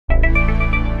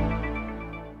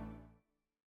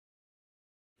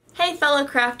Hey fellow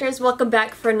crafters, welcome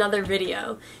back for another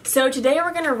video. So today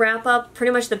we're going to wrap up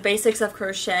pretty much the basics of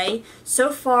crochet.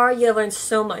 So far you've learned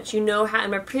so much. You know how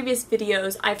in my previous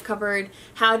videos I've covered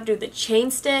how to do the chain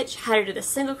stitch, how to do the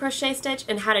single crochet stitch,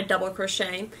 and how to double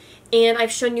crochet. And I've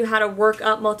shown you how to work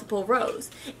up multiple rows.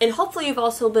 And hopefully you've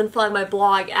also been following my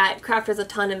blog at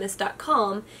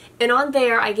craftersautonomous.com, and on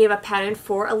there I gave a pattern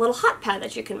for a little hot pad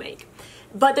that you can make.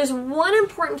 But there's one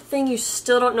important thing you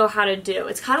still don't know how to do.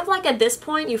 It's kind of like at this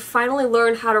point you finally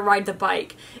learn how to ride the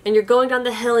bike and you're going down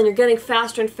the hill and you're getting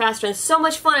faster and faster and it's so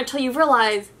much fun until you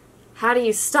realize, how do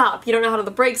you stop? You don't know how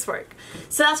the brakes work.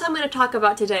 So that's what I'm going to talk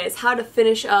about today, is how to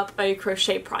finish up a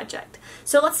crochet project.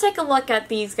 So let's take a look at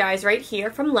these guys right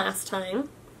here from last time.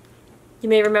 You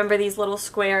may remember these little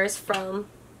squares from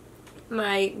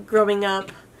my growing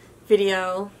up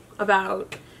video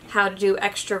about how to do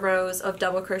extra rows of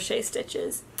double crochet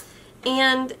stitches.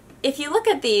 And if you look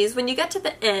at these, when you get to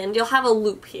the end, you'll have a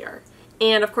loop here.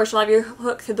 And of course you'll have your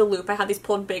hook through the loop. I have these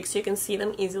pulled big so you can see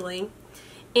them easily.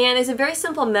 And it's a very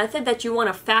simple method that you want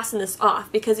to fasten this off,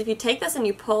 because if you take this and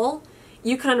you pull,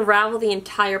 you can unravel the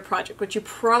entire project, which you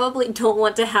probably don't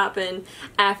want to happen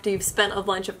after you've spent a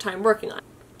bunch of time working on it.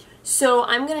 So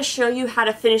I'm going to show you how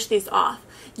to finish these off.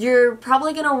 You're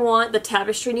probably going to want the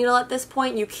tapestry needle at this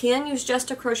point. You can use just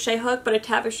a crochet hook, but a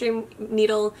tapestry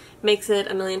needle makes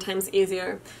it a million times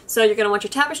easier. So you're going to want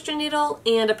your tapestry needle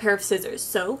and a pair of scissors.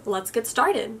 So let's get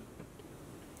started.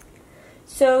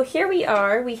 So here we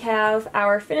are. We have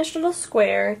our finished little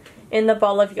square in the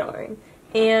ball of yarn.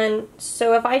 And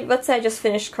so if let's say I just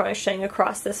finished crocheting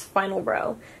across this final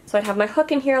row. So I'd have my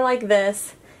hook in here like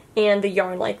this, and the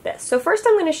yarn like this. So first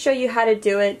I'm going to show you how to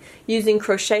do it using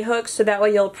crochet hooks, so that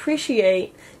way you'll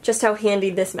appreciate just how handy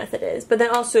this method is. But then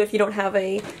also, if you don't have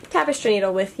a tapestry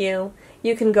needle with you,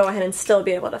 you can go ahead and still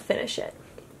be able to finish it.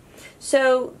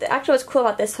 So actually what's cool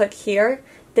about this hook here,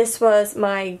 this is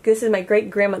my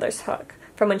great-grandmother's hook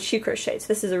from when she crocheted. So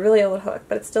this is a really old hook,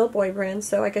 but it's still a boy brand,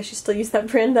 so I guess you still use that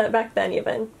brand back then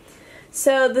even.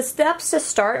 So the steps to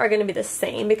start are going to be the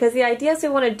same, because the idea is we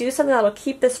want to do something that will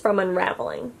keep this from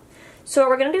unraveling. So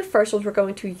what we're going to do first is we're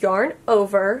going to yarn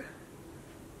over,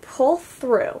 pull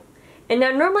through. And now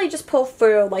normally you just pull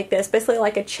through like this, basically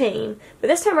like a chain. But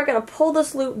this time we're going to pull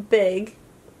this loop big.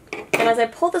 And as I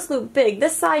pull this loop big,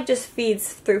 this side just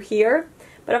feeds through here.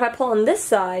 But if I pull on this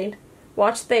side,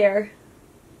 watch there,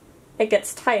 it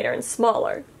gets tighter and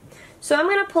smaller. So I'm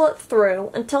going to pull it through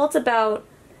until it's about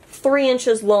 3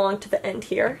 inches long to the end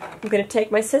here. I'm going to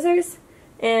take my scissors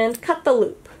and cut the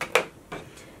loop.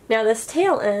 Now this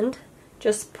tail end,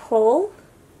 just pull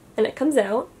and it comes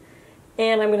out,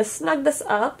 and I'm going to snug this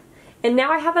up, and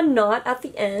now I have a knot at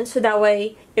the end so that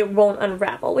way it won't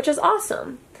unravel, which is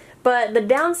awesome. But the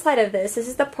downside of this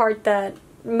is the part that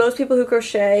most people who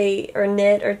crochet or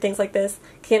knit or things like this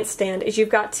can't stand, is you've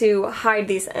got to hide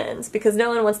these ends, because no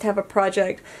one wants to have a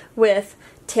project with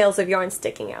tails of yarn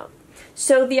sticking out.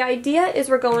 So the idea is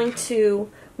we're going to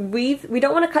weave. We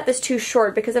don't want to cut this too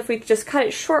short, because if we just cut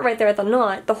it short right there at the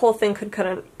knot, the whole thing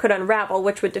could unravel,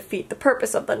 which would defeat the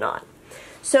purpose of the knot.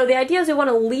 So the idea is we want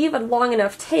to leave a long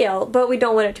enough tail, but we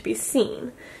don't want it to be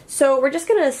seen. So we're just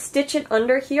going to stitch it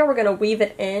under here. We're going to weave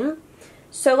it in.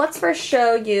 So let's first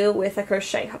show you with a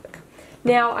crochet hook.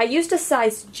 Now I used a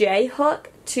size J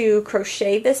hook to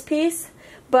crochet this piece,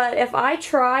 but if I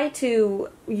try to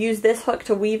use this hook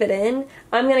to weave it in,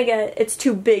 it's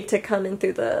too big to come in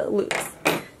through the loops.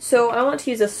 So I want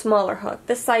to use a smaller hook.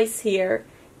 This size here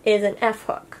is an F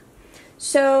hook.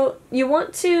 So you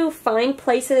want to find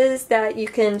places that you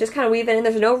can just kind of weave it in.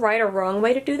 There's no right or wrong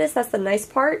way to do this. That's the nice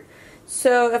part.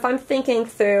 So if I'm thinking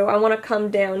through, I want to come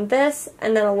down this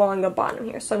and then along the bottom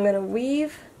here. So I'm going to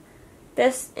weave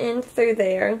this in through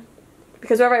there,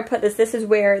 because wherever I put this, this is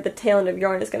where the tail end of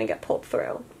yarn is going to get pulled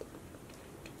through.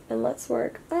 And let's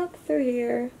work up through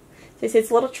here. So you see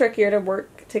it's a little trickier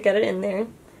to get it in there.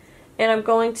 And I'm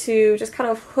going to just kind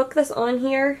of hook this on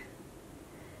here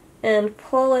and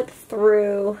pull it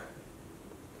through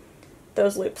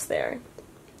those loops there.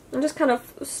 And just kind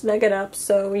of snug it up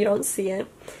so you don't see it.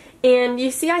 And you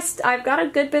see I've got a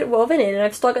good bit woven in, and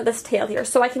I've still got this tail here.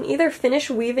 So I can either finish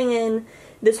weaving in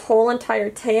this whole entire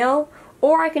tail,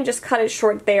 or I can just cut it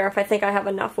short there if I think I have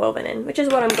enough woven in, which is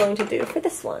what I'm going to do for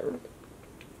this one.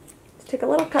 Just take a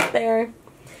little cut there.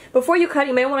 Before you cut,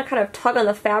 you may want to kind of tug on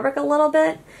the fabric a little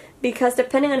bit, because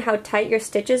depending on how tight your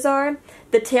stitches are,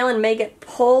 the tail end may get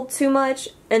pulled too much,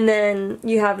 and then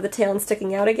you have the tail end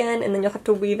sticking out again, and then you'll have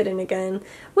to weave it in again,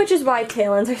 which is why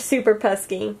tail ends are super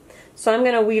pesky. So I'm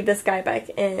going to weave this guy back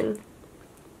in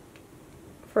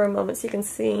for a moment so you can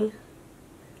see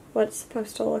what it's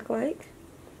supposed to look like.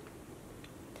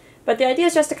 But the idea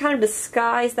is just to kind of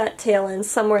disguise that tail end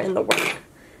somewhere in the work.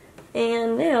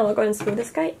 And now I'll go ahead and smooth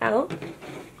this guy out.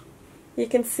 You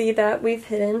can see that we've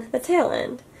hidden the tail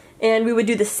end. And we would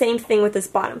do the same thing with this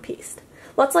bottom piece.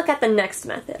 Let's look at the next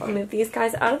method. I'll move these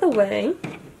guys out of the way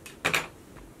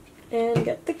and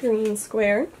get the green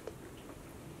square.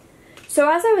 So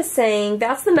as I was saying,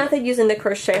 that's the method using the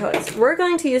crochet hooks. We're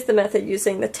going to use the method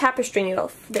using the tapestry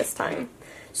needle this time.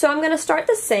 So I'm going to start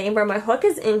the same where my hook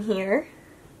is in here,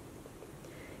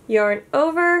 yarn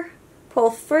over, pull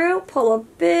through, pull a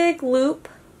big loop,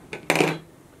 and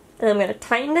I'm going to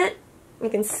tighten it. You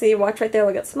can see, watch right there,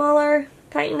 it'll get smaller,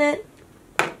 tighten it,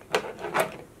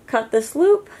 cut this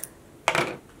loop,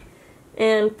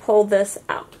 and pull this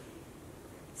out.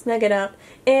 Snug it up.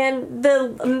 And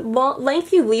the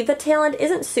length you leave the tail end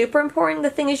isn't super important.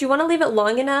 The thing is, you want to leave it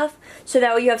long enough so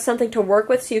that way you have something to work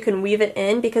with so you can weave it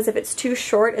in, because if it's too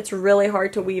short, it's really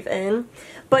hard to weave in.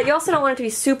 But you also don't want it to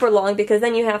be super long, because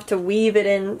then you have to weave it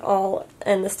in all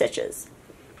in the stitches.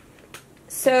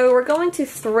 So we're going to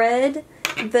thread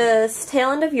this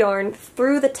tail end of yarn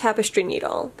through the tapestry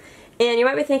needle. And you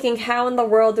might be thinking, how in the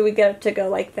world do we get it to go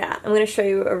like that? I'm going to show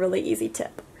you a really easy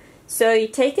tip. So you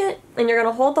take it and you're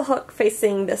going to hold the hook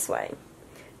facing this way.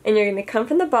 And you're going to come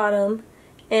from the bottom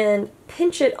and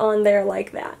pinch it on there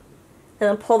like that. And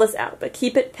then pull this out, but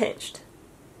keep it pinched.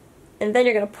 And then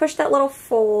you're going to push that little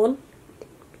fold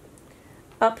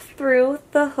up through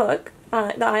the hook,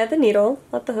 the eye of the needle,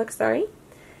 not the hook, sorry.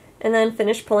 And then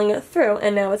finish pulling it through,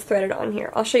 and now it's threaded on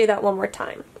here. I'll show you that one more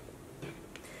time.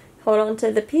 Hold on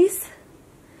to the piece,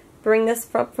 bring this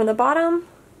from the bottom,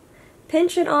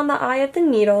 pinch it on the eye of the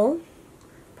needle,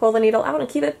 pull the needle out and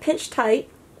keep it pinched tight,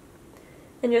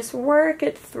 and just work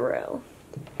it through.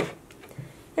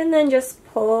 And then just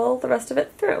pull the rest of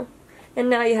it through. And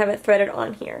now you have it threaded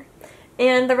on here.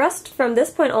 And the rest from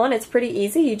this point on, it's pretty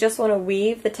easy. You just want to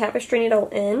weave the tapestry needle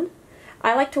in.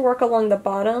 I like to work along the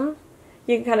bottom.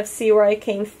 You can kind of see where I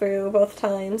came through both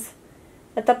times.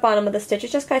 At the bottom of the stitch,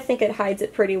 it's just I think it hides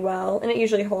it pretty well, and it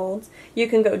usually holds. You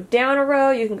can go down a row,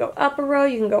 you can go up a row,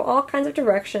 you can go all kinds of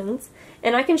directions,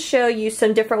 and I can show you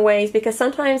some different ways, because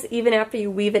sometimes even after you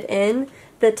weave it in,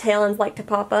 the tail ends like to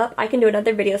pop up. I can do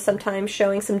another video sometime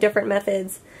showing some different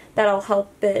methods that'll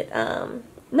help it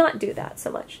not do that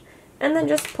so much. And then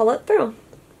just pull it through.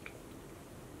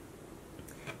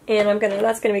 And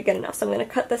that's gonna be good enough. So I'm gonna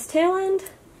cut this tail end.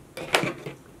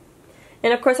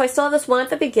 And of course I still have this one at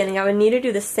the beginning. I would need to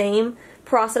do the same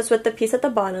process with the piece at the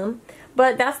bottom.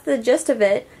 But that's the gist of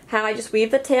it, how I just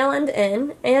weave the tail end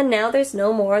in, and now there's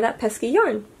no more of that pesky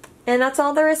yarn. And that's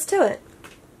all there is to it.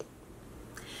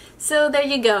 So there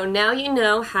you go. Now you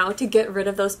know how to get rid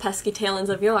of those pesky tail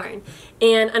ends of yarn.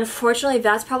 And unfortunately,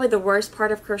 that's probably the worst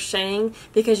part of crocheting,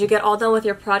 because you get all done with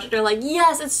your project, you're like,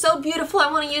 yes, it's so beautiful,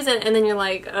 I want to use it, and then you're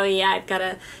like, oh yeah, I've got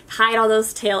to hide all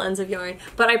those tail ends of yarn.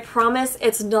 But I promise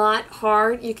it's not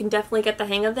hard. You can definitely get the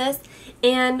hang of this.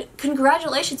 And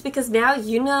congratulations, because now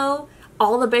you know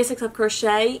all the basics of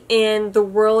crochet and the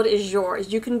world is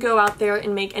yours. You can go out there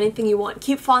and make anything you want.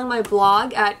 Keep following my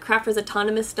blog at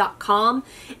craftersautonomous.com,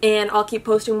 and I'll keep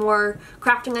posting more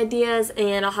crafting ideas,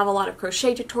 and I'll have a lot of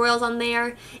crochet tutorials on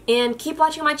there. And keep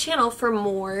watching my channel for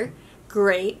more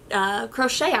great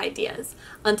crochet ideas.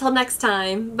 Until next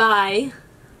time, bye.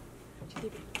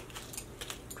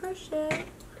 Crochet,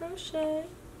 crochet,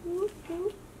 whoop,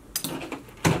 whoop.